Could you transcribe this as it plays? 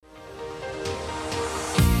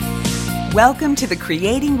Welcome to the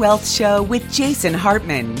Creating Wealth Show with Jason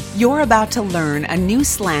Hartman. You're about to learn a new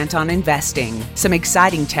slant on investing, some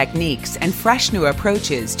exciting techniques, and fresh new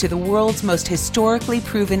approaches to the world's most historically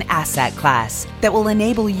proven asset class that will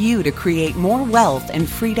enable you to create more wealth and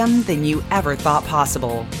freedom than you ever thought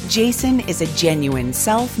possible. Jason is a genuine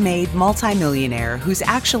self-made multimillionaire who's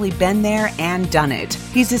actually been there and done it.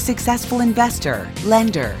 He's a successful investor,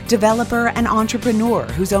 lender, developer, and entrepreneur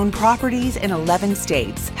who's owned properties in 11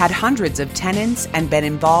 states, had hundreds of tenants, and been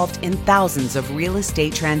involved in thousands of real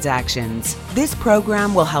estate transactions. This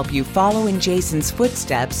program will help you follow in Jason's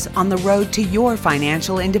footsteps on the road to your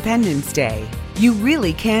financial independence day. You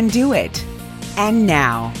really can do it. And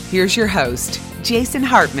now, here's your host, Jason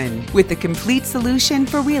Hartman, with the complete solution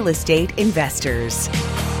for real estate investors.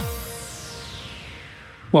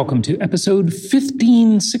 Welcome to episode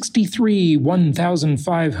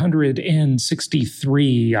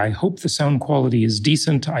 1563. I hope the sound quality is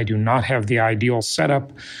decent. I do not have the ideal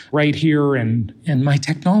setup right here, and my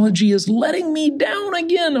technology is letting me down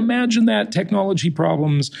again. Imagine that, technology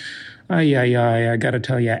problems. I gotta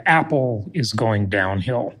tell you, Apple is going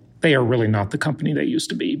downhill. They are really not the company they used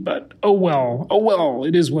to be, but oh well,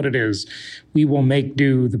 it is what it is. We will make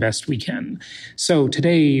do the best we can. So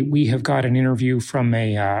today we have got an interview from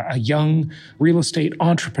a young real estate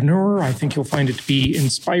entrepreneur. I think you'll find it to be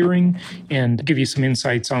inspiring and give you some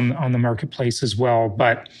insights on the marketplace as well.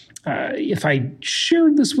 But if I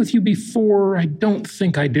shared this with you before, I don't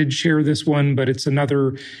think I did share this one, but it's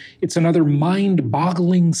another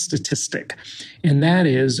mind-boggling statistic, and that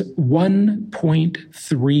is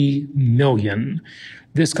 1.3 million.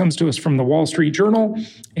 This comes to us from the Wall Street Journal,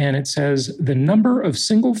 and it says the number of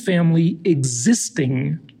single-family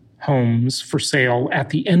existing homes for sale at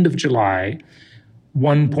the end of July,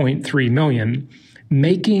 1.3 million,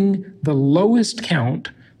 making the lowest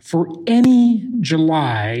count for any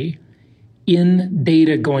July in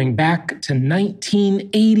data going back to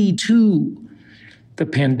 1982. The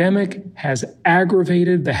pandemic has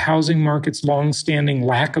aggravated the housing market's long-standing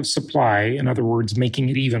lack of supply, in other words, making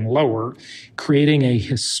it even lower, creating a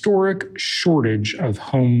historic shortage of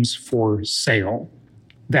homes for sale.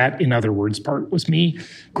 That, in other words, part was me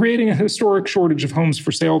creating a historic shortage of homes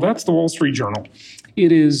for sale. That's the Wall Street Journal.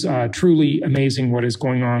 It is truly amazing what is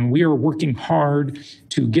going on. We are working hard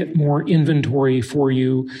to get more inventory for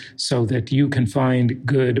you so that you can find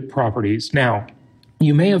good properties. Now,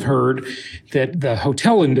 you may have heard that the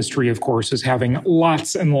hotel industry, of course, is having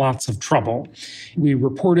lots and lots of trouble. We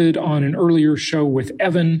reported on an earlier show with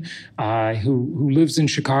Evan, who lives in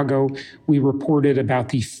Chicago. We reported about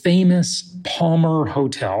the famous Palmer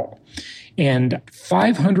Hotel. And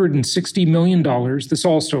 $560 million, this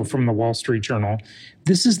also from the Wall Street Journal,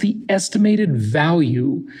 this is the estimated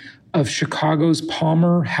value of Chicago's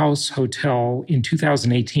Palmer House Hotel in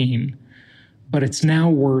 2018, but it's now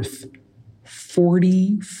worth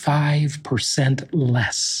 45%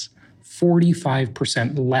 less.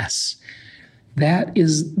 45% less. That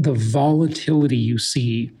is the volatility you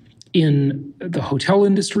see in the hotel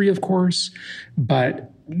industry, of course, but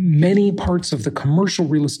many parts of the commercial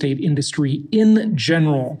real estate industry in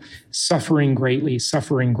general suffering greatly,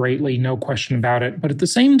 no question about it. But at the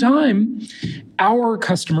same time, our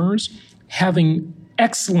customers having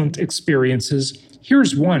excellent experiences.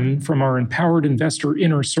 Here's one from our Empowered Investor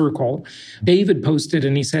Inner Circle. David posted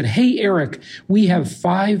and he said, "Hey, Eric, we have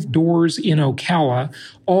 5 doors in Ocala.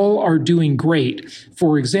 All are doing great.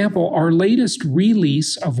 For example, our latest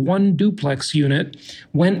release of one duplex unit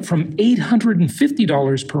went from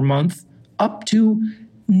 $850 per month up to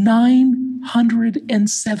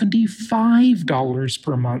 $975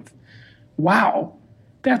 per month. Wow,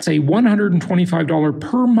 that's a $125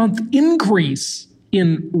 per month increase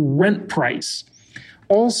in rent price."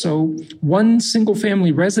 Also, one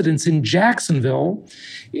single-family residence in Jacksonville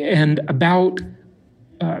and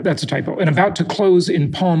that's a typo, and about to close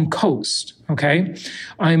in Palm Coast, okay?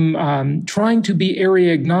 I'm trying to be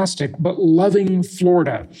area agnostic, but loving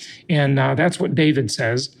Florida. And that's what David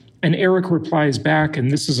says. And Eric replies back,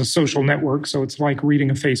 and this is a social network, so it's like reading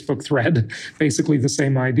a Facebook thread, basically the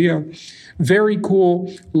same idea. Very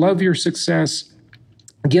cool. Love your success.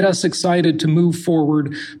 Get us excited to move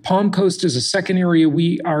forward. Palm Coast is a second area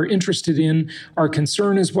we are interested in. Our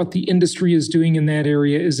concern is what the industry is doing in that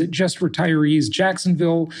area. Is it just retirees?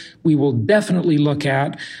 Jacksonville, we will definitely look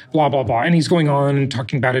at, blah, blah, blah. And he's going on and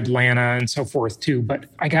talking about Atlanta and so forth too. But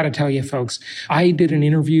I got to tell you, folks, I did an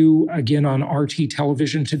interview again on RT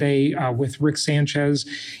television today with Rick Sanchez,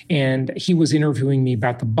 and he was interviewing me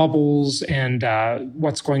about the bubbles and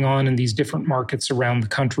what's going on in these different markets around the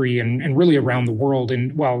country and really around the world,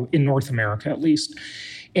 in North America at least.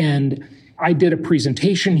 And I did a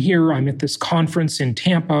presentation here. I'm at this conference in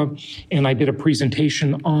Tampa, and I did a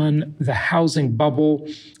presentation on the housing bubble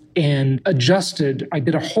and I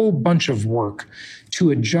did a whole bunch of work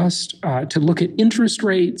to adjust, to look at interest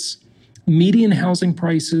rates, median housing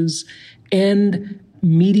prices, and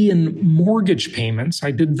median mortgage payments.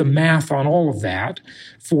 I did the math on all of that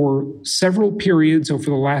for several periods over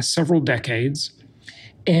the last several decades.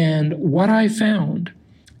 And what I found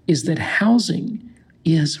is that housing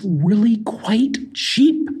is really quite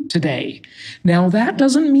cheap today. Now, that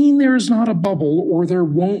doesn't mean there's not a bubble or there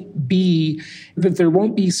won't be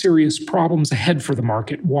serious problems ahead for the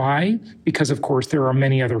market. Why? Because, of course, there are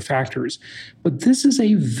many other factors. But this is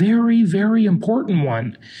a very, very important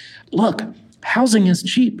one. Look, housing is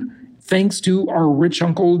cheap thanks to our rich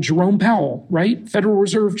uncle Jerome Powell, right? Federal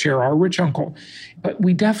Reserve Chair, our rich uncle. But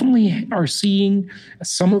we definitely are seeing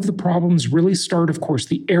some of the problems really start. Of course,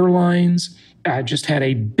 the airlines just had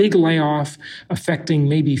a big layoff affecting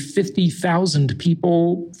maybe 50,000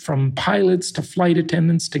 people, from pilots to flight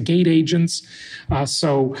attendants to gate agents.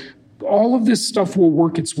 So all of this stuff will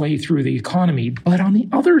work its way through the economy. But on the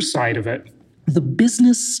other side of it, the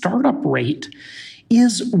business startup rate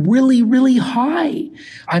is really, really high.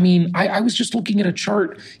 I mean, I was just looking at a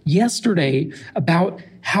chart yesterday about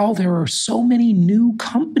how there are so many new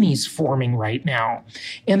companies forming right now.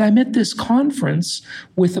 And I'm at this conference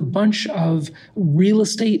with a bunch of real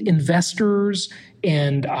estate investors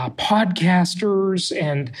and podcasters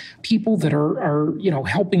and people that are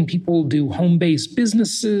helping people do home-based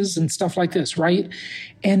businesses and stuff like this, right?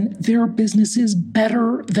 And their business is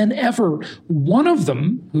better than ever. One of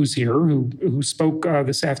them, who's here, who spoke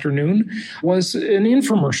this afternoon, was an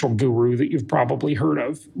infomercial guru that you've probably heard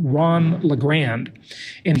of, Ron LeGrand.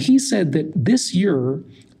 And he said that this year,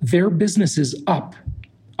 their business is up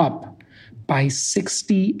by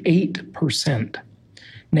 68%.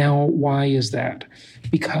 Now, why is that?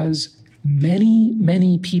 Because many,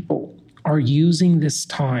 many people are using this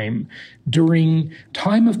time during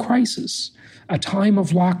time of crisis, a time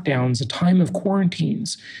of lockdowns, a time of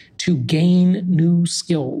quarantines, to gain new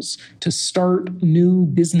skills, to start new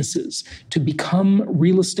businesses, to become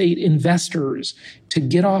real estate investors, to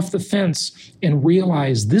get off the fence and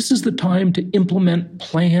realize this is the time to implement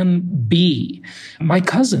Plan B. My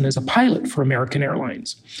cousin is a pilot for American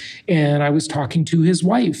Airlines, and I was talking to his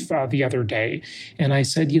wife the other day, and I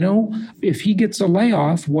said, if he gets a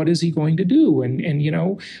layoff, what is he going to do? And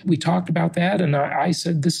we talked about that, and I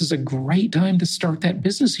said, this is a great time to start that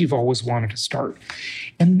business you've always wanted to start.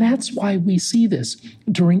 And that's why we see this.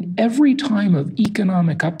 During every time of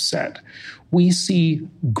economic upset, we see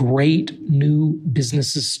great new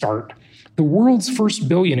businesses start. The world's first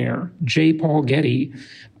billionaire, J. Paul Getty,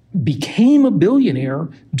 became a billionaire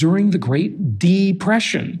during the Great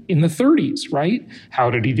Depression in the 30s, right? How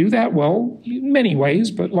did he do that? Well, in many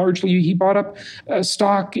ways, but largely he bought up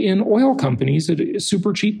stock in oil companies at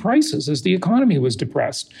super cheap prices as the economy was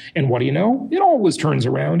depressed. And what do you know? It always turns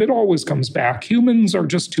around. It always comes back. Humans are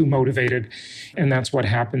just too motivated, and that's what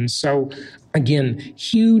happens. So again,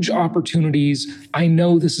 huge opportunities. I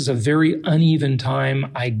know this is a very uneven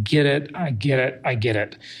time. I get it.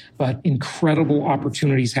 But incredible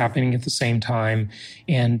opportunities happening at the same time.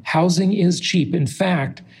 And housing is cheap. In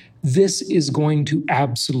fact, this is going to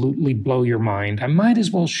absolutely blow your mind. I might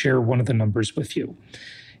as well share one of the numbers with you.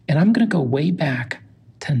 And I'm going to go way back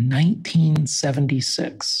to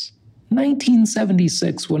 1976.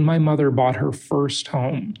 1976, when my mother bought her first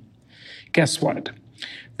home. Guess what?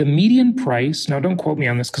 The median price, now don't quote me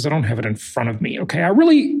on this because I don't have it in front of me, okay?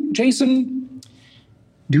 Jason,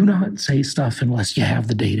 do not say stuff unless you have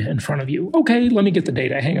the data in front of you. Okay, let me get the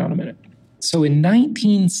data. Hang on a minute. So in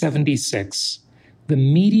 1976, the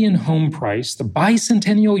median home price, the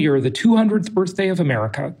bicentennial year, the 200th birthday of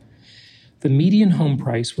America, the median home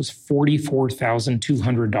price was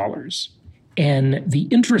 $44,200. And the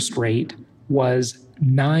interest rate was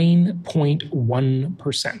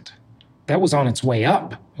 9.1%. That was on its way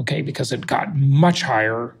up, okay, because it got much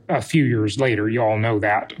higher a few years later. You all know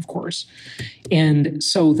that, of course. And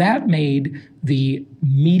so that made the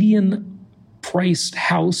median priced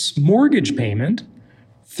house mortgage payment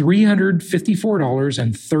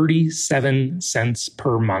 $354.37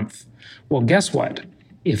 per month. Well, guess what?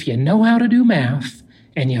 If you know how to do math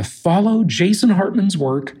and you follow Jason Hartman's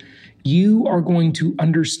work, you are going to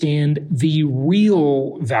understand the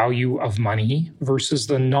real value of money versus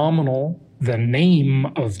the nominal, the name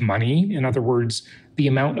of money. In other words, the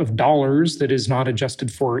amount of dollars that is not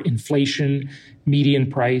adjusted for inflation, median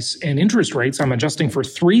price, and interest rates. I'm adjusting for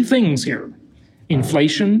three things here: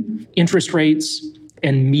 inflation, interest rates,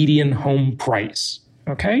 and median home price.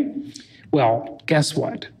 Okay? Well, guess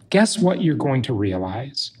what? guess what you're going to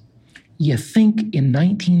realize? You think in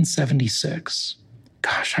 1976,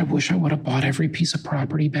 gosh, I wish I would have bought every piece of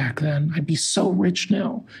property back then. I'd be so rich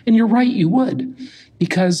now. And you're right, you would,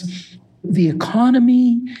 because the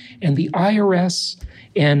economy and the IRS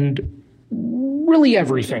and really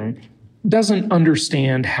everything doesn't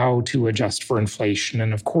understand how to adjust for inflation.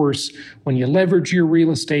 And of course, when you leverage your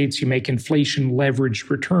real estates, you make inflation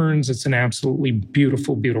leveraged returns. It's an absolutely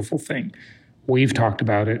beautiful, beautiful thing. We've talked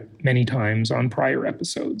about it many times on prior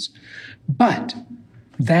episodes. But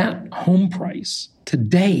that home price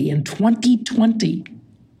today in 2020,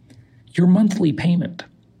 your monthly payment,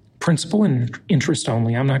 principal and interest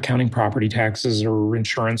only, I'm not counting property taxes or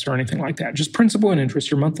insurance or anything like that, just principal and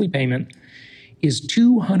interest, your monthly payment is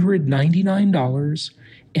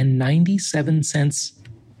 $299.97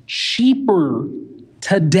 cheaper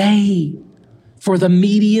today for the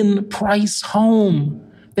median price home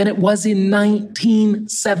than it was in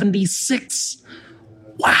 1976.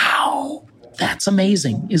 Wow, that's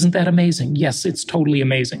amazing. Isn't that amazing? Yes, it's totally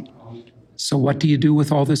amazing. So what do you do with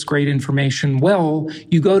all this great information? Well,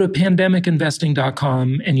 you go to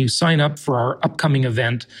pandemicinvesting.com and you sign up for our upcoming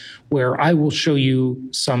event where I will show you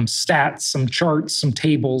some stats, some charts, some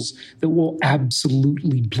tables that will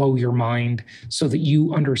absolutely blow your mind so that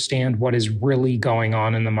you understand what is really going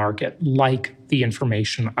on in the market, like the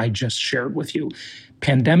information I just shared with you.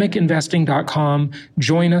 pandemicinvesting.com.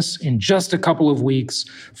 Join us in just a couple of weeks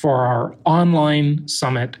for our online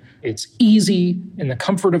summit. It's easy in the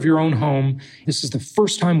comfort of your own home. This is the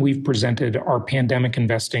first time we've presented our pandemic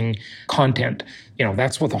investing content. You know,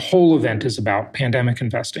 that's what the whole event is about, pandemic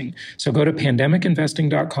investing. So go to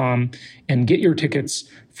pandemicinvesting.com and get your tickets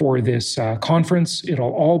for this conference.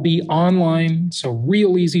 It'll all be online, so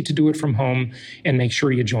real easy to do it from home, and make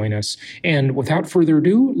sure you join us. And without further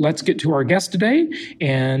ado, let's get to our guest today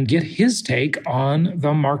and get his take on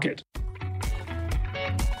the market.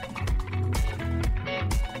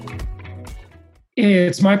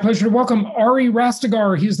 It's my pleasure to welcome Ari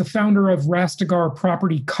Rastegar. He's the founder of Rastegar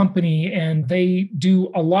Property Company, and they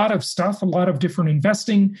do a lot of stuff, a lot of different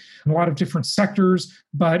investing, a lot of different sectors,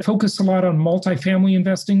 but focus a lot on multifamily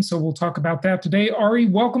investing. So we'll talk about that today. Ari,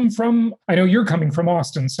 welcome from, I know you're coming from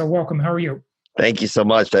Austin, so welcome. How are you? Thank you so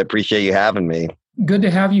much. I appreciate you having me. Good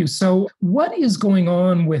to have you. So what is going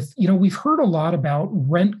on with, we've heard a lot about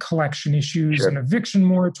rent collection issues and eviction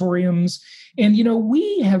moratoriums, and,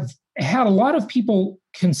 we have had a lot of people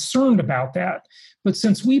concerned about that. But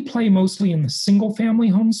since we play mostly in the single family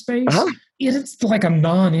home space, it's like a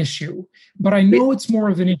non-issue. But I know it's more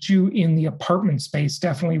of an issue in the apartment space.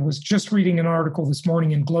 Definitely was just reading an article this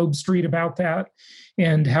morning in Globe Street about that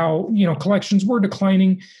and how, collections were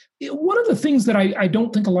declining. One of the things that I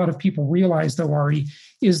don't think a lot of people realize, though, Ari,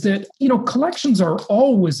 is that, collections are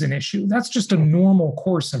always an issue. That's just a normal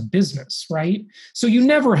course of business, right? So you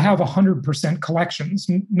never have 100% collections.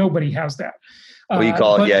 Nobody has that. Well, you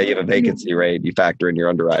call it, you have a vacancy rate. You factor in your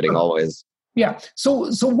underwriting always. Yeah.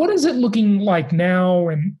 So what is it looking like now?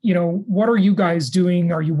 And, what are you guys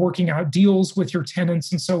doing? Are you working out deals with your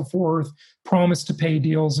tenants and so forth? Promise to pay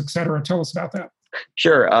deals, et cetera. Tell us about that.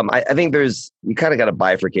 Sure. I think you kind of got to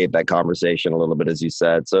bifurcate that conversation a little bit, as you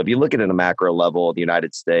said. So if you look at it at a macro level of the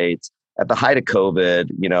United States, at the height of COVID,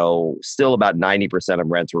 still about 90% of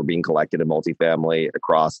rents were being collected in multifamily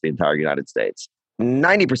across the entire United States.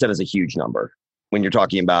 90% is a huge number when you're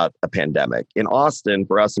talking about a pandemic. In Austin,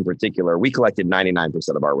 for us in particular, we collected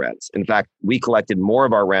 99% of our rents. In fact, we collected more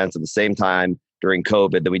of our rents at the same time during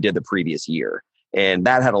COVID than we did the previous year. And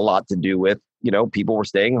that had a lot to do with, people were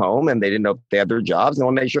staying home and they didn't know if they had their jobs. They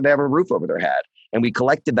want to make sure they have a roof over their head. And we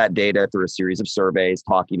collected that data through a series of surveys,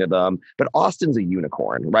 talking to them. But Austin's a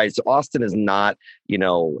unicorn, right? So Austin is not,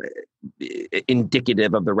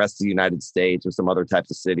 indicative of the rest of the United States or some other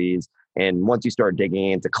types of cities. And once you start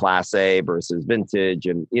digging into Class A versus vintage,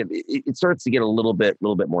 and it starts to get a little bit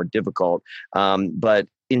more difficult. But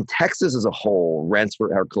in Texas as a whole, rents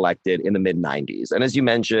are collected in the mid-90s. And as you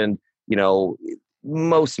mentioned,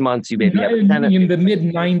 most months you maybe have a tenant in the mid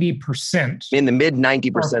 90%. In the mid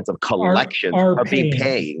 90% of collections are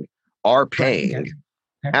paying.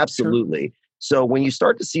 Absolutely. Sure. So when you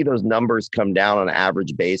start to see those numbers come down on an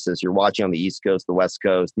average basis, you're watching on the East Coast, the West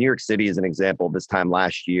Coast. New York City, as an example, this time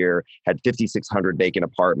last year had 5,600 vacant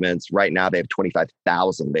apartments. Right now, they have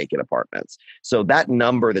 25,000 vacant apartments. So that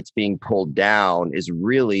number that's being pulled down is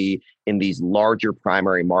really in these larger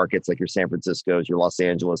primary markets like your San Francisco's, your Los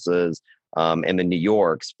Angeles's, and the New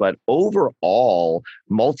Yorks. But overall,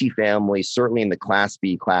 multifamily, certainly in the Class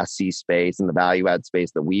B, Class C space and the value add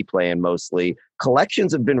space that we play in mostly,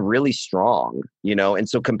 collections have been really strong, and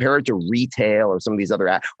so compared to retail or some of these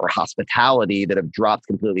other, or hospitality that have dropped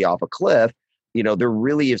completely off a cliff, there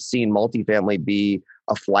really have seen multifamily be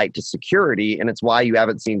a flight to security. And it's why you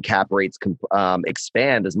haven't seen cap rates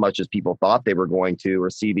expand as much as people thought they were going to, or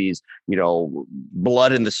see these,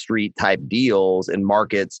 blood in the street type deals in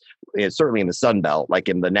markets, certainly in the Sun Belt, like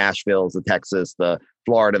in the Nashvilles, the Texas, the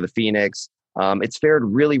Florida, the Phoenix. It's fared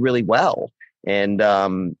really, really well. And, I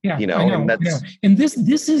know. And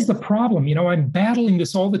this is the problem. I'm battling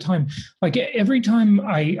this all the time. Like every time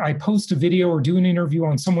I post a video or do an interview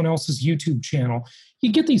on someone else's YouTube channel,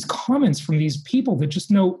 you get these comments from these people that just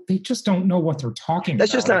don't know what they're talking about.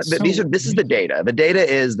 That's just not, this is the data. The data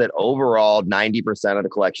is that overall 90% of the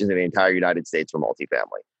collections in the entire United States are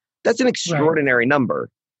multifamily. That's an extraordinary number.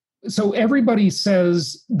 So everybody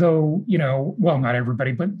says, though, well, not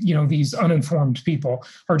everybody, but, these uninformed people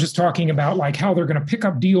are just talking about like how they're going to pick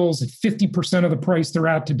up deals at 50% of the price they're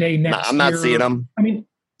at today next year. I'm not seeing them. I mean,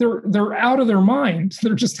 they're out of their mind.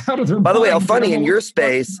 They're just out of their mind. By the way, how funny, in your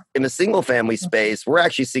space, in the single family space, we're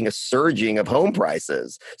actually seeing a surging of home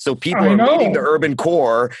prices. So people are leaving the urban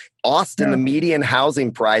core. Austin, the median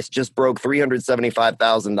housing price just broke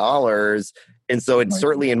 $375,000. And so it's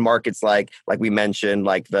certainly in markets like we mentioned,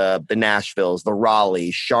 like the Nashvilles, the Raleigh,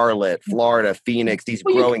 Charlotte, Florida, Phoenix, these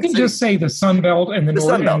growing cities. You can just say the Sun Belt and the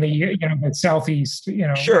North and the Southeast.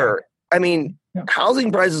 Sure. I mean,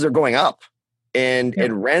 housing prices are going up and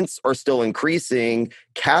rents are still increasing.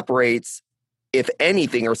 Cap rates, if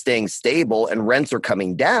anything, are staying stable and rents are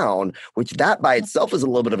coming down, which that by itself is a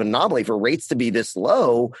little bit of an anomaly. For rates to be this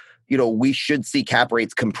low, we should see cap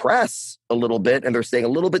rates compress a little bit, and they're staying a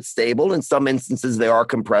little bit stable. In some instances, they are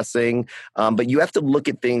compressing, but you have to look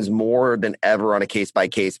at things more than ever on a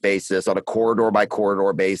case-by-case basis, on a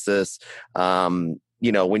corridor-by-corridor basis. When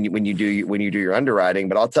you do your underwriting.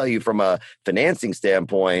 But I'll tell you, from a financing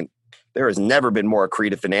standpoint, there has never been more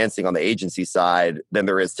accretive financing on the agency side than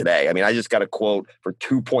there is today. I mean, I just got a quote for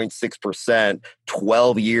 2.6%,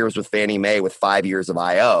 12 years with Fannie Mae with 5 years of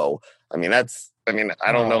IO. I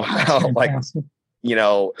don't know how, it's,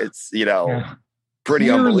 pretty clearly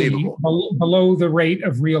unbelievable. Below the rate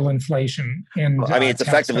of real inflation. And it's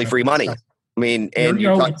effectively free money.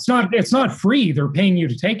 It's not free. They're paying you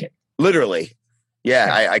to take it. Literally.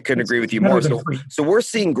 Yeah, I couldn't agree with you more. So we're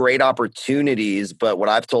seeing great opportunities, but what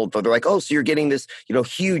I've told folks, they're like, oh, so you're getting this,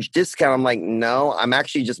 huge discount. I'm like, no, I'm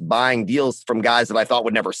actually just buying deals from guys that I thought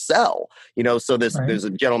would never sell. So there's a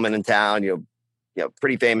gentleman in town,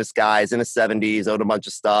 pretty famous guys in his 70s, owed a bunch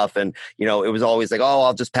of stuff. And, it was always like, oh,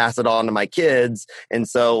 I'll just pass it on to my kids. And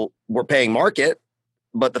so we're paying market.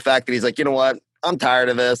 But the fact that he's like, you know what, I'm tired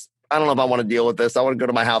of this. I don't know if I want to deal with this. I want to go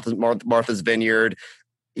to my house at Martha's Vineyard.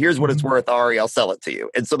 Here's what it's worth, Ari. I'll sell it to you.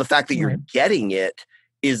 And so the fact that you're getting it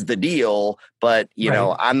is the deal. But,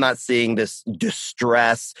 I'm not seeing this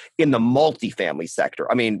distress in the multifamily sector.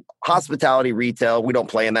 I mean, hospitality, retail, we don't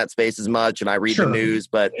play in that space as much. And I read the news,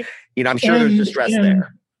 but, I'm sure there's distress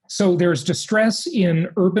there. So there's distress in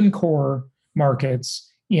urban core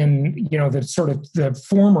markets in, the sort of the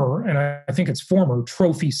former, and I think it's former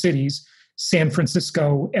trophy cities, San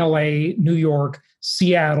Francisco, LA, New York,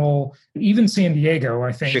 Seattle, even San Diego,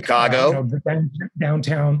 I think. Chicago.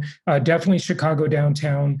 Downtown, definitely Chicago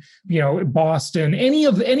downtown, Boston, any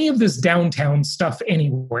of this downtown stuff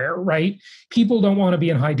anywhere, right? People don't want to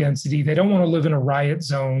be in high density. They don't want to live in a riot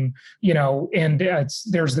zone, and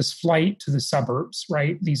there's this flight to the suburbs,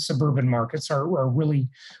 right? These suburban markets are really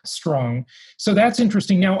strong. So that's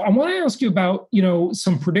interesting. Now, I want to ask you about,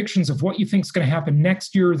 some predictions of what you think is going to happen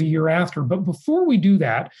next year or the year after. But before we do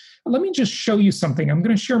that, let me just show you something. I'm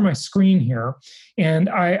going to share my screen here. And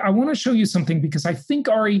I want to show you something because I think,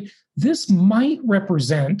 Ari, this might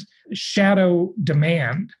represent shadow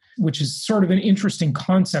demand, which is sort of an interesting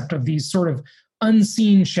concept of these sort of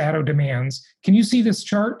unseen shadow demands. Can you see this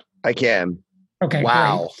chart? I can. Okay.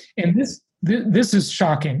 Wow. Great. And this is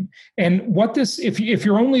shocking. And what this, if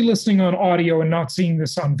you're only listening on audio and not seeing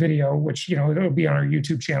this on video, which, it'll be on our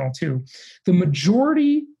YouTube channel too, the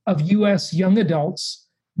majority of U.S. young adults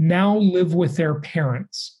now live with their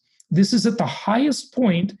parents. This is at the highest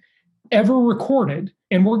point ever recorded.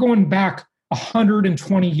 And we're going back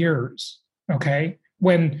 120 years, okay?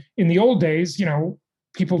 When in the old days,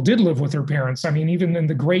 people did live with their parents. I mean, even in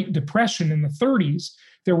the Great Depression in the 30s,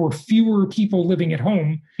 there were fewer people living at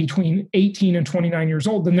home between 18 and 29 years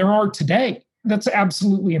old than there are today. That's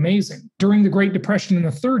absolutely amazing. During the Great Depression in the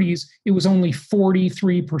 30s, it was only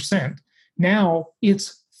 43%. Now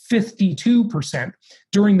it's 52%.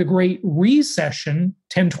 During the Great Recession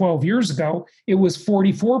 10, 12 years ago, it was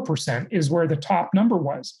 44% is where the top number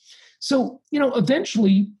was. So,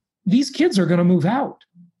 eventually these kids are going to move out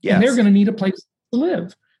and they're going to need a place to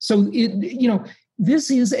live. So,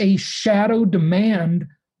 this is a shadow demand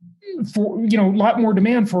for, a lot more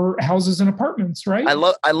demand for houses and apartments, right?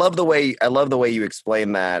 I love the way you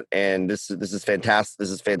explain that. And this is fantastic. This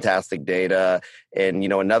is fantastic data. And,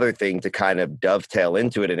 another thing to kind of dovetail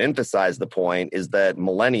into it and emphasize the point is that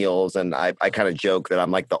millennials, and I kind of joke that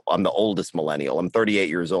I'm the oldest millennial. I'm 38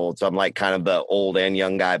 years old. So I'm like kind of the old and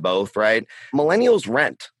young guy both, right? Millennials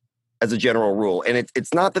rent as a general rule. And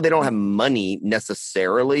it's not that they don't have money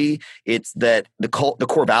necessarily. It's that the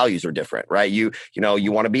core values are different, right? You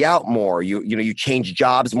want to be out more. You change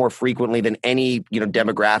jobs more frequently than any,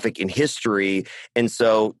 demographic in history. And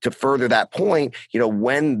so to further that point,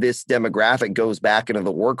 when this demographic goes back into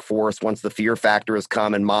the workforce, once the fear factor has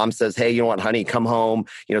come and mom says, hey, you know what, honey, come home,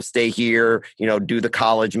 stay here, do the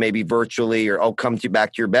college maybe virtually, or come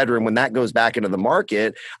back to your bedroom. When that goes back into the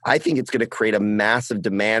market, I think it's going to create a massive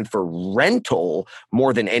demand for rental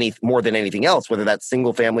more than anything else, whether that's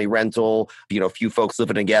single family rental, a few folks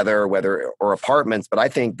living together, or apartments. But I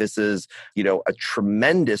think this is, a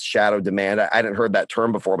tremendous shadow demand. I hadn't heard that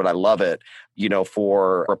term before, but I love it,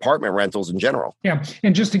 for apartment rentals in general. Yeah.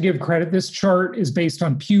 And just to give credit, this chart is based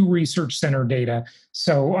on Pew Research Center data.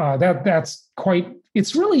 So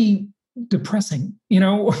it's really depressing,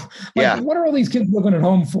 what are all these kids living at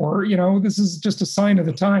home for? This is just a sign of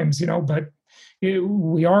the times, but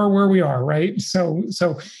we are where we are, right? So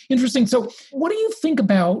interesting. So what do you think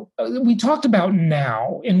about, we talked about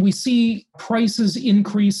now, and we see prices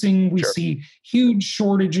increasing. We see huge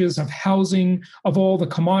shortages of housing, of all the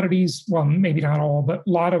commodities. Well, maybe not all, but a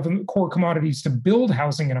lot of core commodities to build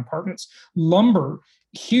housing and apartments. Lumber,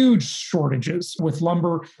 huge shortages, with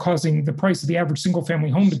lumber causing the price of the average single family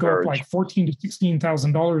home to go up like $14,000 to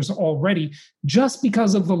 $16,000 already, just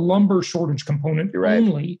because of the lumber shortage component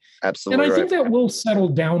only. Absolutely. And I think that will settle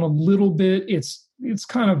down a little bit. It's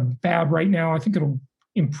kind of bad right now. I think it'll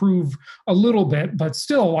improve a little bit, but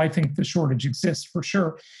still, I think the shortage exists for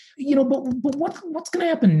sure. But what's going to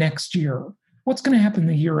happen next year? What's going to happen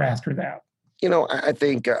the year after that? I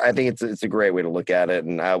think it's a great way to look at it.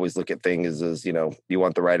 And I always look at things as, you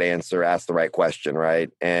want the right answer, ask the right question,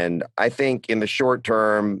 right? And I think in the short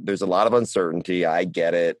term, there's a lot of uncertainty. I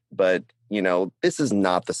get it. But, this is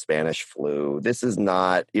not the Spanish flu. This is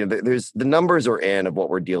not, there's the numbers are in of what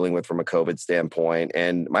we're dealing with from a COVID standpoint.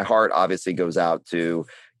 And my heart obviously goes out to,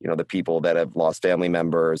 the people that have lost family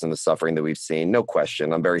members and the suffering that we've seen. No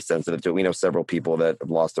question. I'm very sensitive to it. We know several people that have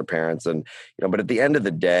lost their parents. And, but at the end of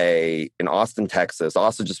the day, in Austin, Texas,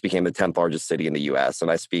 Austin just became the 10th largest city in the U.S. And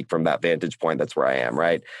I speak from that vantage point. That's where I am,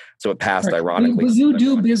 right? So it passed ironically. But you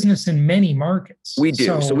do business in many markets. We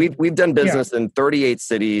do. So we've done business in 38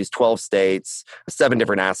 cities, 12 states, 7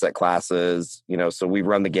 different asset classes, so we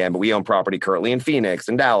run the gamut. We own property currently in Phoenix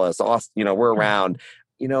and Dallas, Austin, we're around.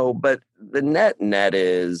 But the net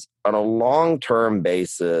is, on a long-term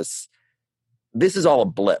basis, this is all a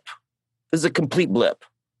blip. This is a complete blip,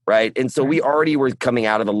 right? And so we already were coming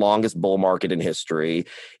out of the longest bull market in history.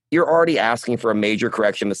 You're already asking for a major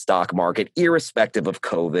correction in the stock market, irrespective of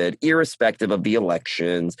COVID, irrespective of the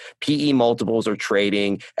elections. PE multiples are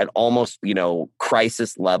trading at almost,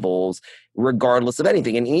 crisis levels, regardless of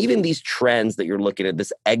anything. And even these trends that you're looking at,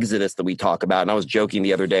 this exodus that we talk about, and I was joking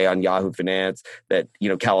the other day on Yahoo Finance that,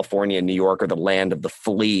 California and New York are the land of the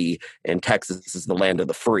flea and Texas is the land of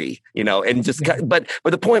the free, and just, but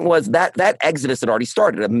the point was that exodus had already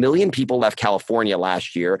started. 1 million people left California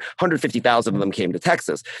last year. 150,000 of them came to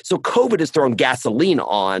Texas. So COVID has thrown gasoline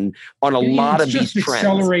on a lot of these trends. It's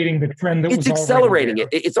accelerating the trend that was already accelerating there.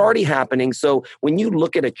 It's already happening. So when you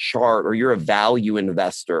look at a chart or you're a value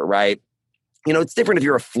investor, right? It's different if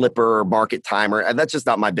you're a flipper or market timer. And that's just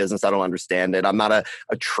not my business. I don't understand it. I'm not a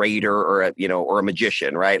trader or a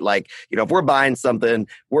magician, right? Like, if we're buying something,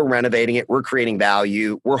 we're renovating it, we're creating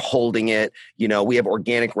value, we're holding it, we have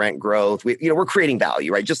organic rent growth, we're creating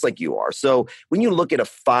value, right? Just like you are. So when you look at a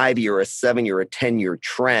 5-year, a 7-year, a 10-year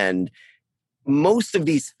trend, most of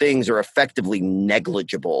these things are effectively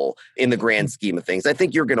negligible in the grand scheme of things. I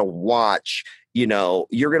think you're going to watch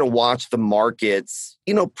the markets,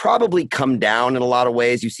 probably come down in a lot of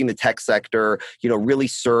ways. You've seen the tech sector, really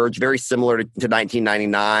surge, very similar to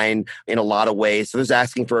 1999 in a lot of ways. So there's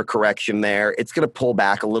asking for a correction there. It's going to pull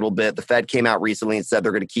back a little bit. The Fed came out recently and said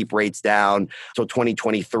they're going to keep rates down till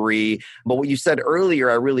 2023. But what you said earlier,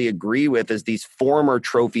 I really agree with, is these former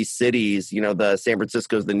trophy cities, the San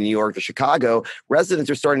Francisco's, the New York, the Chicago, residents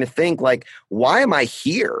are starting to think like, why am I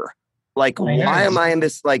here? Like, I know. why am I in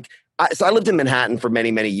this? Like, so I lived in Manhattan for many,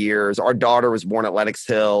 many years. Our daughter was born at Lenox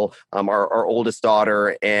Hill, our oldest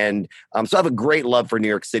daughter. And so I have a great love for New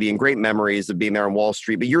York City and great memories of being there on Wall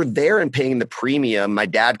Street. But you're there and paying the premium. My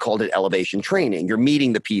dad called it elevation training. You're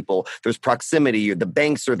meeting the people. There's proximity. The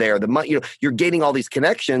banks are there. You're gaining all these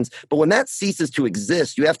connections. But when that ceases to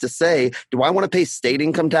exist, you have to say, do I want to pay state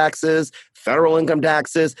income taxes, federal income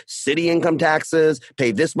taxes, city income taxes,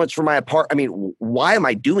 pay this much for my apartment? I mean, why am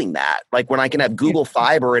I doing that? Like when I can have Google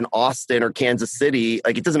Fiber in Austin or Kansas City,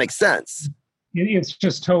 like it doesn't make sense. It's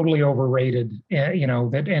just totally overrated, and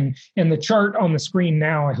the chart on the screen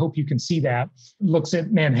now, I hope you can see that, looks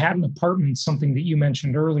at Manhattan apartments, something that you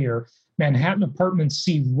mentioned earlier. Manhattan apartments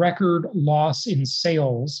see record loss in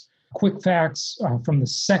sales. Quick facts from the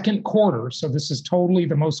second quarter. So this is totally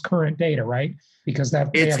the most current data, right? Because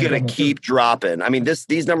it's going to keep dropping. I mean,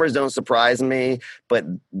 these numbers don't surprise me, but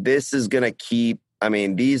this is going to keep. I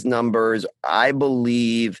mean, these numbers, I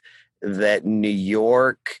believe that New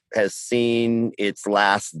York has seen its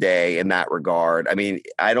last day in that regard. I mean,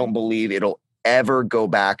 I don't believe it'll ever go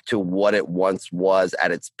back to what it once was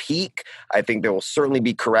at its peak. I think there will certainly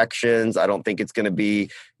be corrections. I don't think it's going to be,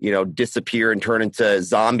 disappear and turn into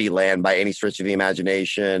zombie land by any stretch of the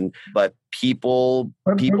imagination. But people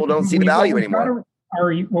don't see the value anymore.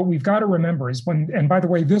 What we've got to remember is and by the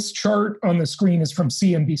way, this chart on the screen is from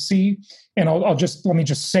CNBC, and let me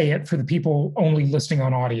just say it for the people only listening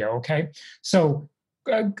on audio, okay? So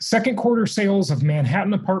second quarter sales of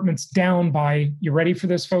Manhattan apartments down by, you ready for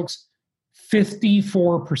this, folks?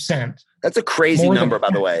 54%. That's a crazy number, by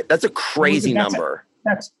the way. That's a crazy number.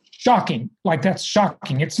 That's shocking. Like, that's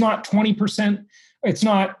shocking. It's not 20%. It's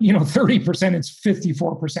not, 30%. It's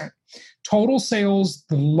 54%. Total sales,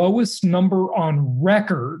 the lowest number on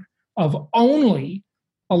record of only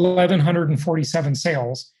 1,147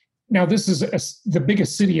 sales. Now, this is the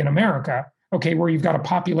biggest city in America, okay, where you've got a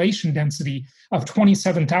population density of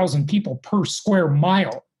 27,000 people per square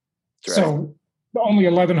mile. Right. So only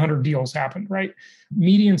 1,100 deals happened, right?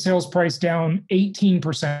 Median sales price down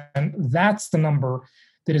 18%. That's the number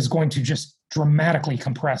that is going to just dramatically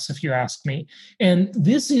compress, if you ask me. And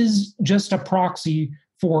this is just a proxy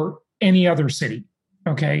for any other city,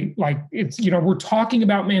 okay? Like, it's, we're talking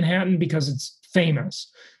about Manhattan because it's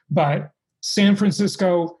famous, but San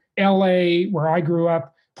Francisco, LA, where I grew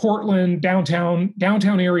up, Portland, downtown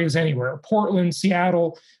areas anywhere, Portland,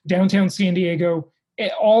 Seattle, downtown San Diego,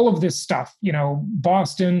 all of this stuff,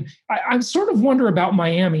 Boston. I sort of wonder about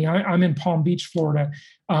Miami. I'm in Palm Beach, Florida.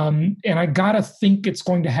 And I got to think it's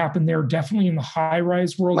going to happen there, definitely in the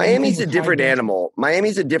high-rise world. Miami's a different animal.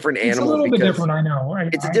 It's a little bit different, I know.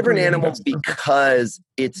 It's a different animal because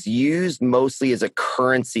it's used mostly as a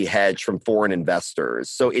currency hedge from foreign investors.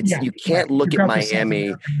 So you can't look at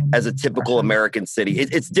Miami as a typical American city.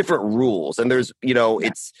 It's different rules. And there's,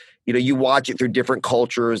 you watch it through different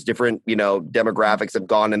cultures, different, demographics have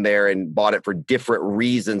gone in there and bought it for different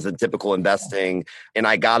reasons than typical investing. And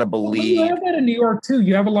I got to believe. Well, you have that in New York, too.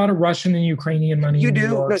 You have a lot of Russian and Ukrainian money. You in do.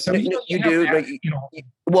 New York. You do.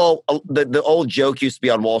 Well, the old joke used to be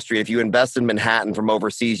on Wall Street, if you invest in Manhattan from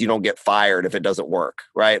overseas, you don't get fired if it doesn't work,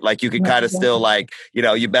 right? Like you could kind of still like,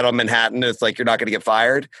 you bet on Manhattan, it's like you're not going to get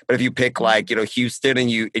fired. But if you pick like, Houston and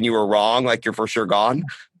you were wrong, like you're for sure gone.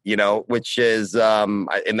 Which is, and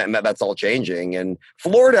that's all changing. And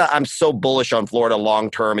Florida, I'm so bullish on Florida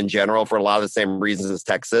long-term in general for a lot of the same reasons as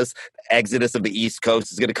Texas. Exodus of the East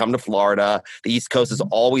Coast is going to come to Florida. The East Coast has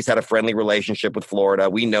always had a friendly relationship with Florida.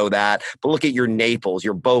 We know that. But look at your Naples,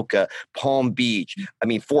 your Boca, Palm Beach. I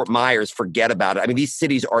mean, Fort Myers, forget about it. I mean, these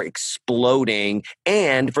cities are exploding,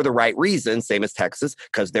 and for the right reasons, same as Texas,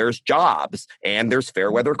 because there's jobs and there's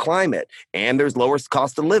fair weather climate and there's lower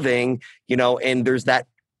cost of living, and there's that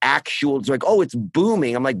it's like, oh, it's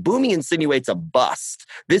booming. I'm like, booming insinuates a bust.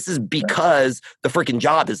 This is because the freaking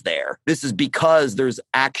job is there. This is because there's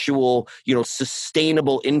actual,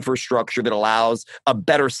 sustainable infrastructure that allows a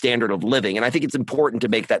better standard of living. And I think it's important to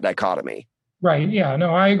make that dichotomy. Right. Yeah.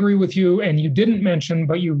 No, I agree with you. And you didn't mention,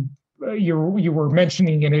 but you were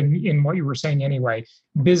mentioning it in what you were saying anyway,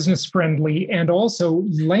 business friendly and also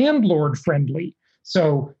landlord friendly.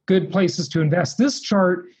 So good places to invest. This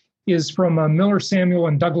chart is from Miller Samuel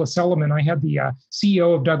and Douglas Elliman. I had the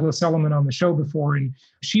CEO of Douglas Elliman on the show before, and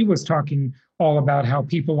she was talking all about how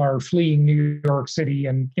people are fleeing New York City.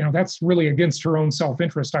 And, that's really against her own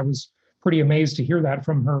self-interest. I was pretty amazed to hear that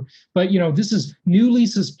from her. But, this is new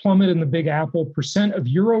leases plummet in the Big Apple, percent of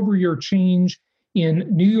year-over-year change in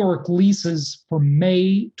New York leases for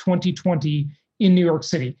May 2020 in New York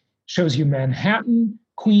City. Shows you Manhattan,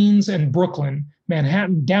 Queens, and Brooklyn.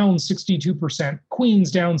 Manhattan down 62%,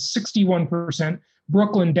 Queens down 61%,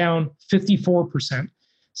 Brooklyn down 54%.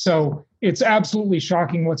 So it's absolutely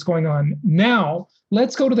shocking what's going on. Now,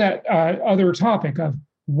 let's go to that other topic of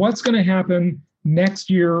what's going to happen next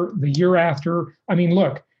year, the year after. I mean,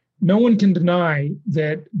 look, no one can deny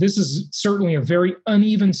that this is certainly a very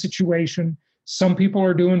uneven situation. Some people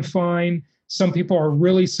are doing fine. Some people are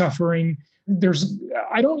really suffering.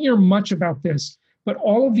 I don't hear much about this, but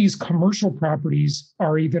all of these commercial properties,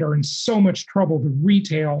 Ari, that are in so much trouble, the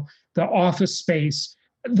retail, the office space,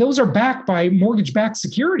 those are backed by mortgage-backed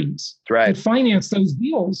securities that finance those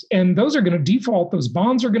deals. And those are going to default. Those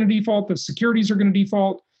bonds are going to default. The securities are going to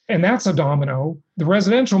default. And that's a domino. The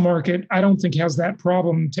residential market, I don't think has that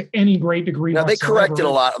problem to any great degree. Now, they whatsoever. corrected a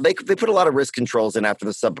lot. They put a lot of risk controls in after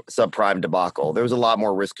the subprime debacle. There was a lot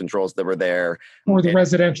more risk controls that were there. For the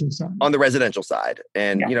residential side. On the residential side.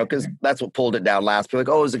 And, because that's what pulled it down last. People like,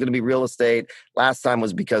 oh, is it going to be real estate? Last time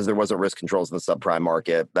was because there wasn't risk controls in the subprime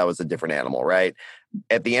market. That was a different animal, right?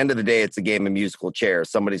 At the end of the day, it's a game of musical chairs.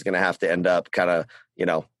 Somebody's going to have to end up kind of,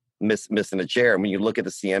 missing a chair. And when you look at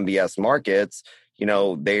the CMBS markets,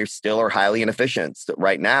 they still are highly inefficient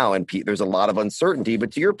right now. And there's a lot of uncertainty.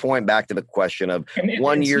 But to your point, back to the question of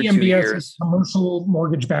 1 year, CMBS 2 years. Commercial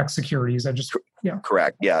mortgage-backed securities.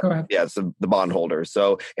 Correct. Yeah. Yeah. So the bondholders.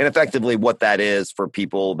 So, and effectively what that is for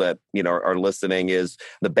people that, are listening is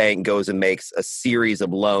the bank goes and makes a series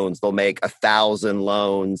of loans. They'll make 1,000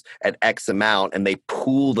 loans at X amount and they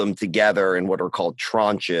pool them together in what are called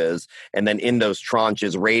tranches. And then in those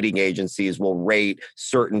tranches, rating agencies will rate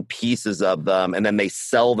certain pieces of them and then they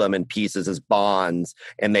sell them in pieces as bonds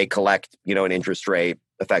and they collect, an interest rate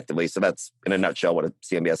effectively. So that's in a nutshell what a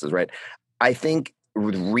CMBS is, right? I think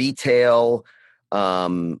with retail,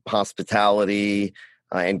 hospitality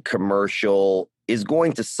and commercial is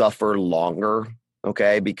going to suffer longer,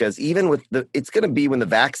 okay? Because even with it's going to be when the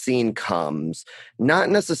vaccine comes, not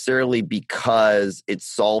necessarily because it's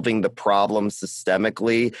solving the problem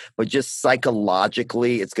systemically, but just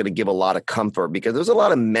psychologically, it's going to give a lot of comfort because there's a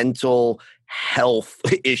lot of mental health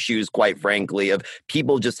issues, quite frankly, of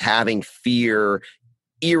people just having fear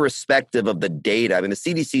irrespective of the data. I mean, the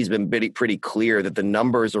CDC has been pretty clear that the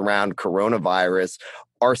numbers around coronavirus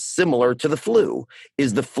are similar to the flu.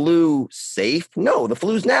 Is the flu safe? No, the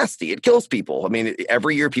flu's nasty. It kills people. I mean,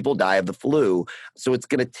 every year people die of the flu. So it's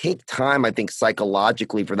going to take time, I think,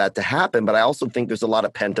 psychologically for that to happen. But I also think there's a lot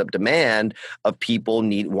of pent-up demand of people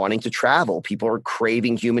wanting to travel. People are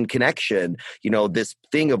craving human connection. This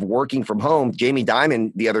thing of working from home. Jamie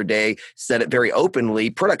Dimon the other day said it very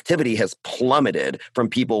openly. Productivity has plummeted from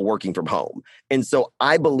people working from home. And so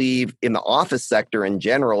I believe in the office sector in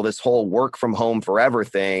general, this whole work from home forever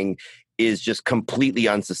thing is just completely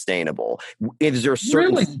unsustainable. Is there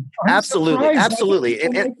certain? Really? Absolutely.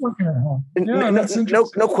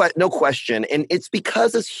 No question. And it's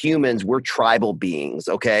because as humans, we're tribal beings.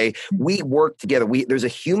 Okay, we work together. There's a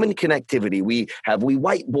human connectivity. We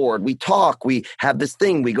whiteboard. We talk. We have this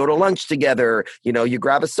thing. We go to lunch together. You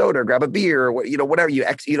grab a soda, grab a beer. Whatever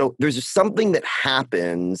there's something that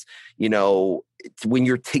happens. When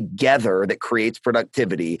you're together that creates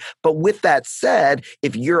productivity. But with that said,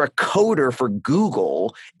 if you're a coder for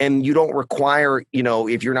Google and you don't require,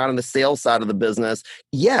 if you're not on the sales side of the business,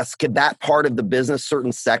 yes, could that part of the business,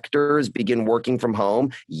 certain sectors begin working from home?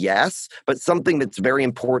 Yes. But something that's very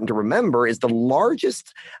important to remember is the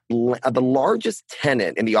largest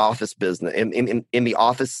tenant in the office business, in the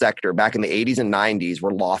office sector back in the 80s and 90s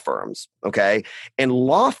were law firms. Okay. And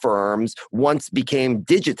law firms once became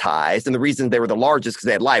digitized. And the reason they were the largest because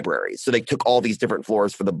they had libraries. So they took all these different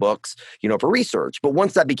floors for the books, for research. But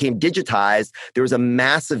once that became digitized, there was a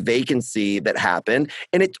massive vacancy that happened.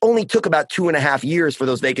 And it only took about 2.5 years for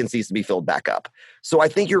those vacancies to be filled back up. So I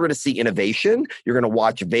think you're going to see innovation. You're going to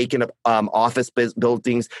watch vacant office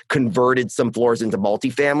buildings converted some floors into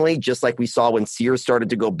multifamily, just like we saw when Sears started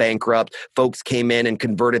to go bankrupt. Folks came in and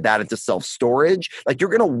converted that into self-storage. Like you're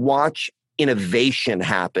going to watch innovation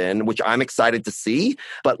happen, which I'm excited to see.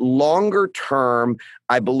 But longer term,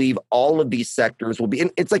 I believe all of these sectors will be, and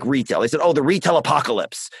it's like retail. They said, the retail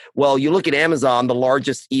apocalypse. Well, you look at Amazon, the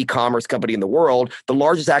largest e-commerce company in the world, the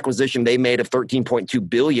largest acquisition they made of $13.2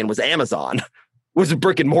 billion was Amazon, was a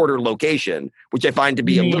brick and mortar location, which I find to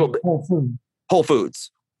be a little bit. Whole Foods.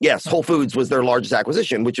 Yes, Whole Foods was their largest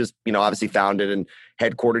acquisition, which was, obviously founded and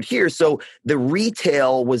headquartered here. So the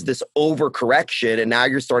retail was this overcorrection. And now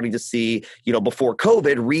you're starting to see, before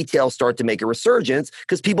COVID, retail start to make a resurgence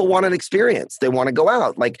because people want an experience. They want to go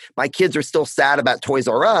out. Like my kids are still sad about Toys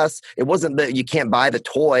R Us. It wasn't that you can't buy the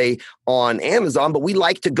toy on Amazon, but we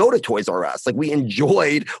like to go to Toys R Us. Like we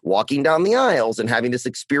enjoyed walking down the aisles and having this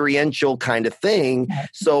experiential kind of thing.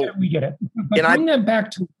 So we get it. But bring that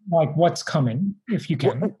back to like what's coming, if you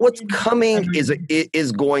can. What's coming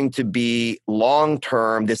is going to be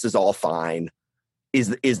long-term. This is all fine.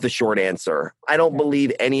 Is the short answer. I don't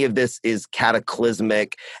believe any of this is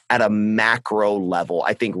cataclysmic at a macro level.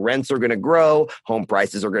 I think rents are going to grow, home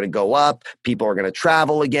prices are going to go up, people are going to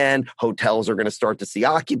travel again, hotels are going to start to see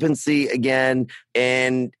occupancy again,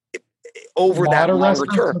 and over that longer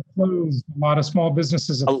term. A lot of small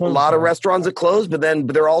businesses have closed. A lot of restaurants have closed, but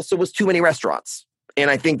there also was too many restaurants. And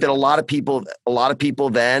I think that a lot of people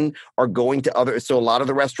then are going to so a lot of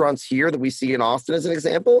the restaurants here that we see in Austin as an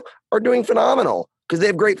example are doing phenomenal because they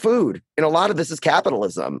have great food. And a lot of this is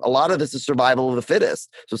capitalism. A lot of this is survival of the fittest.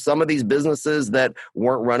 So some of these businesses that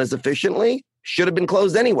weren't run as efficiently should have been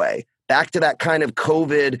closed anyway. Back to that kind of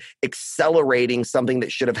COVID accelerating something that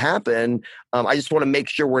should have happened. I just want to make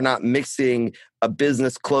sure we're not mixing a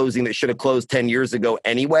business closing that should have closed 10 years ago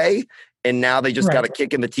anyway. And now they just got a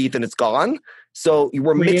kick in the teeth and it's gone. So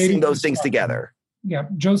we're mixing those things together. Yeah.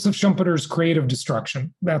 Joseph Schumpeter's creative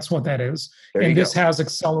destruction. That's what that is. And this has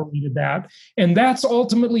accelerated that. And that's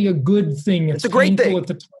ultimately a good thing. It's a great thing. At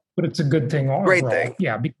the time, but it's a good thing overall. Great thing.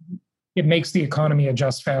 Yeah. Because it makes the economy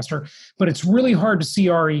adjust faster. But it's really hard to see,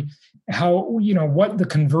 Ari, how, what the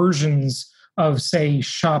conversions of, say,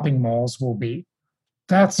 shopping malls will be.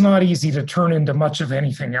 That's not easy to turn into much of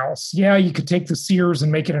anything else. Yeah, you could take the Sears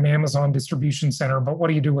and make it an Amazon distribution center, but what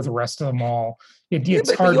do you do with the rest of the mall?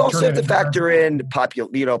 It's hard. You also have to factor in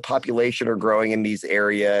population are growing in these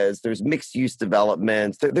areas. There's mixed use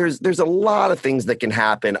developments. There's a lot of things that can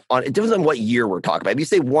happen. It depends on what year we're talking about. If you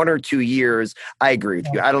say 1 or 2 years, I agree with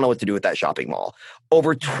you. I don't know what to do with that shopping mall.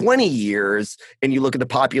 Over 20 years, and you look at the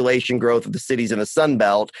population growth of the cities in the Sun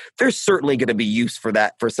Belt, there's certainly going to be use for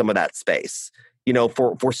some of that space.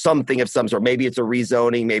 For something of some sort. Maybe it's a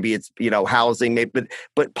rezoning, maybe it's, housing,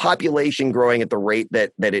 but population growing at the rate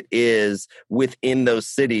that it is within those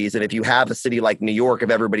cities. And if you have a city like New York of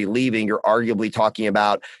everybody leaving, you're arguably talking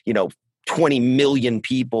about, 20 million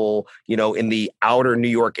people, in the outer New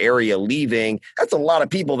York area leaving. That's a lot of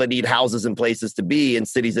people that need houses and places to be in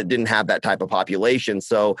cities that didn't have that type of population.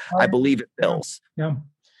 So I believe it fills. Yeah.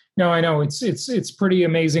 No, I know it's pretty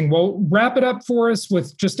amazing. Well, wrap it up for us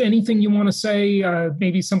with just anything you want to say.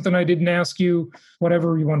 Maybe something I didn't ask you.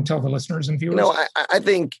 Whatever you want to tell the listeners and viewers. I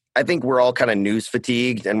think we're all kind of news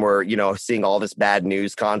fatigued, and we're seeing all this bad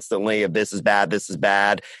news constantly of this is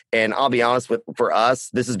bad. And I'll be honest for us,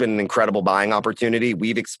 this has been an incredible buying opportunity.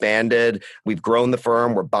 We've expanded, we've grown the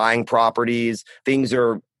firm, we're buying properties. Things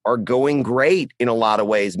are going great in a lot of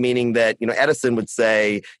ways, meaning that, Edison would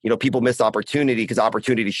say, people miss opportunity because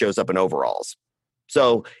opportunity shows up in overalls.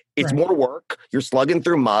 So it's more work. You're slugging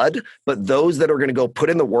through mud, but those that are going to go put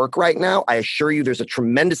in the work right now, I assure you there's a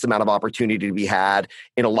tremendous amount of opportunity to be had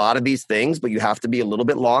in a lot of these things, but you have to be a little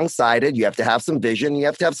bit long-sighted. You have to have some vision. You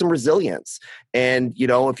have to have some resilience. And,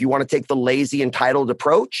 if you want to take the lazy, entitled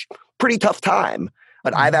approach, pretty tough time.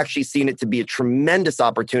 But I've actually seen it to be a tremendous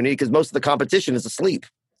opportunity because most of the competition is asleep.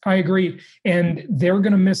 I agree. And they're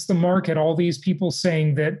going to miss the mark at all these people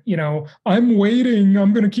saying that, I'm waiting.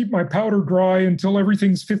 I'm going to keep my powder dry until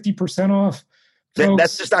everything's 50% off. Folks,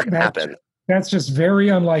 that's just not going to happen. That's just very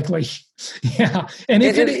unlikely. Yeah. And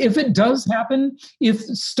if it does happen, if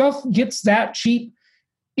stuff gets that cheap,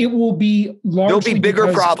 it will be largely... There'll be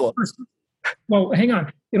bigger problems. Well, hang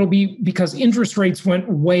on. It'll be because interest rates went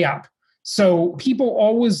way up. So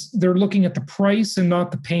people they're looking at the price and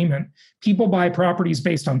not the payment. People buy properties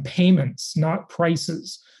based on payments, not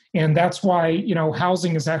prices. And that's why,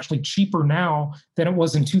 housing is actually cheaper now than it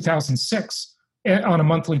was in 2006 on a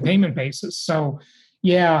monthly payment basis. So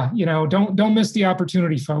yeah, don't miss the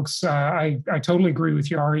opportunity, folks. I totally agree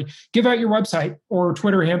with you, Ari. Give out your website or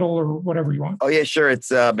Twitter handle or whatever you want. Oh yeah, sure.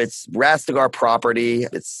 It's Rastegar Property.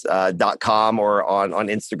 It's .com, or on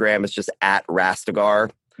Instagram, it's just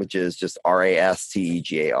 @Rastegar, which is just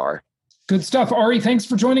Rastegar. Good stuff. Ari, thanks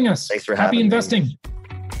for joining us. Thanks for having me. Happy investing.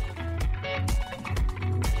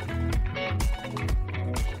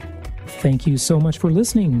 Thank you so much for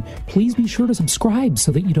listening. Please be sure to subscribe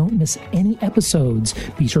so that you don't miss any episodes.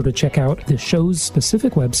 Be sure to check out the show's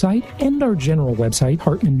specific website and our general website,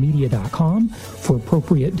 hartmanmedia.com, for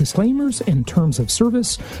appropriate disclaimers and terms of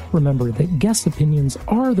service. Remember that guest opinions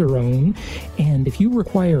are their own, and if you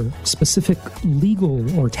require specific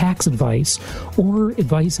legal or tax advice or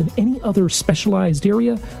advice in any other specialized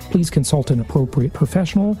area, please consult an appropriate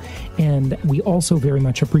professional. And we also very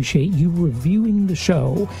much appreciate you reviewing the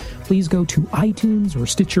show. Please go to iTunes or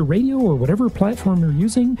Stitcher Radio or whatever platform you're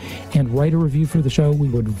using and write a review for the show. We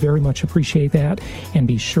would very much appreciate that. And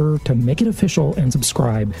be sure to make it official and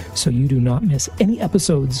subscribe so you do not miss any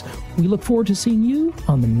episodes. We look forward to seeing you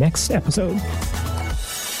on the next episode.